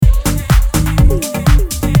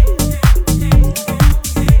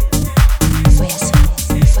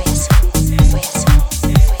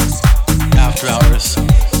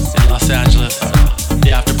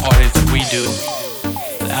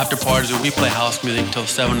We play house music till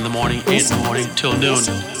 7 in the morning, 8 in the morning, till noon.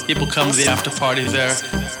 People come to the after parties there.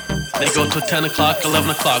 They go till 10 o'clock,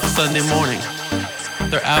 11 o'clock Sunday morning.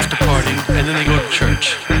 They're after partying, and then they go to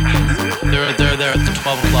church. They're there at the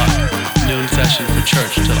 12 o'clock noon session for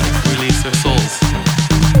church to release their souls.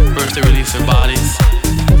 First they release their bodies.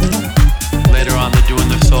 Later on they're doing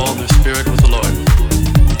their soul, their spirit with the Lord.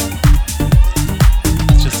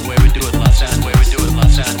 It's just the way we do it, Los Angeles. The way we do it,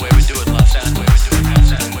 Los Angeles. The way we do it, Los Angeles. The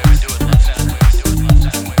way we do it, Los Angeles.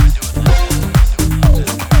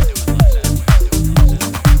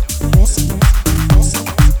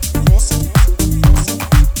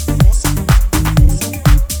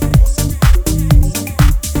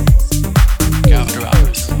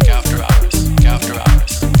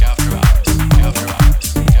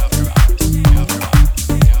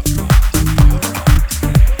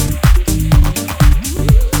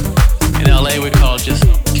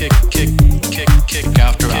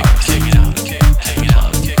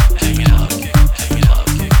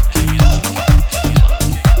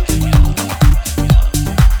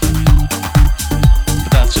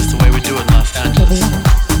 The way we do it, Los Angeles.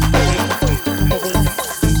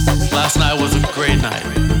 Last night was a great night.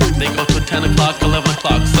 They go till 10 o'clock, 11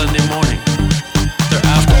 o'clock.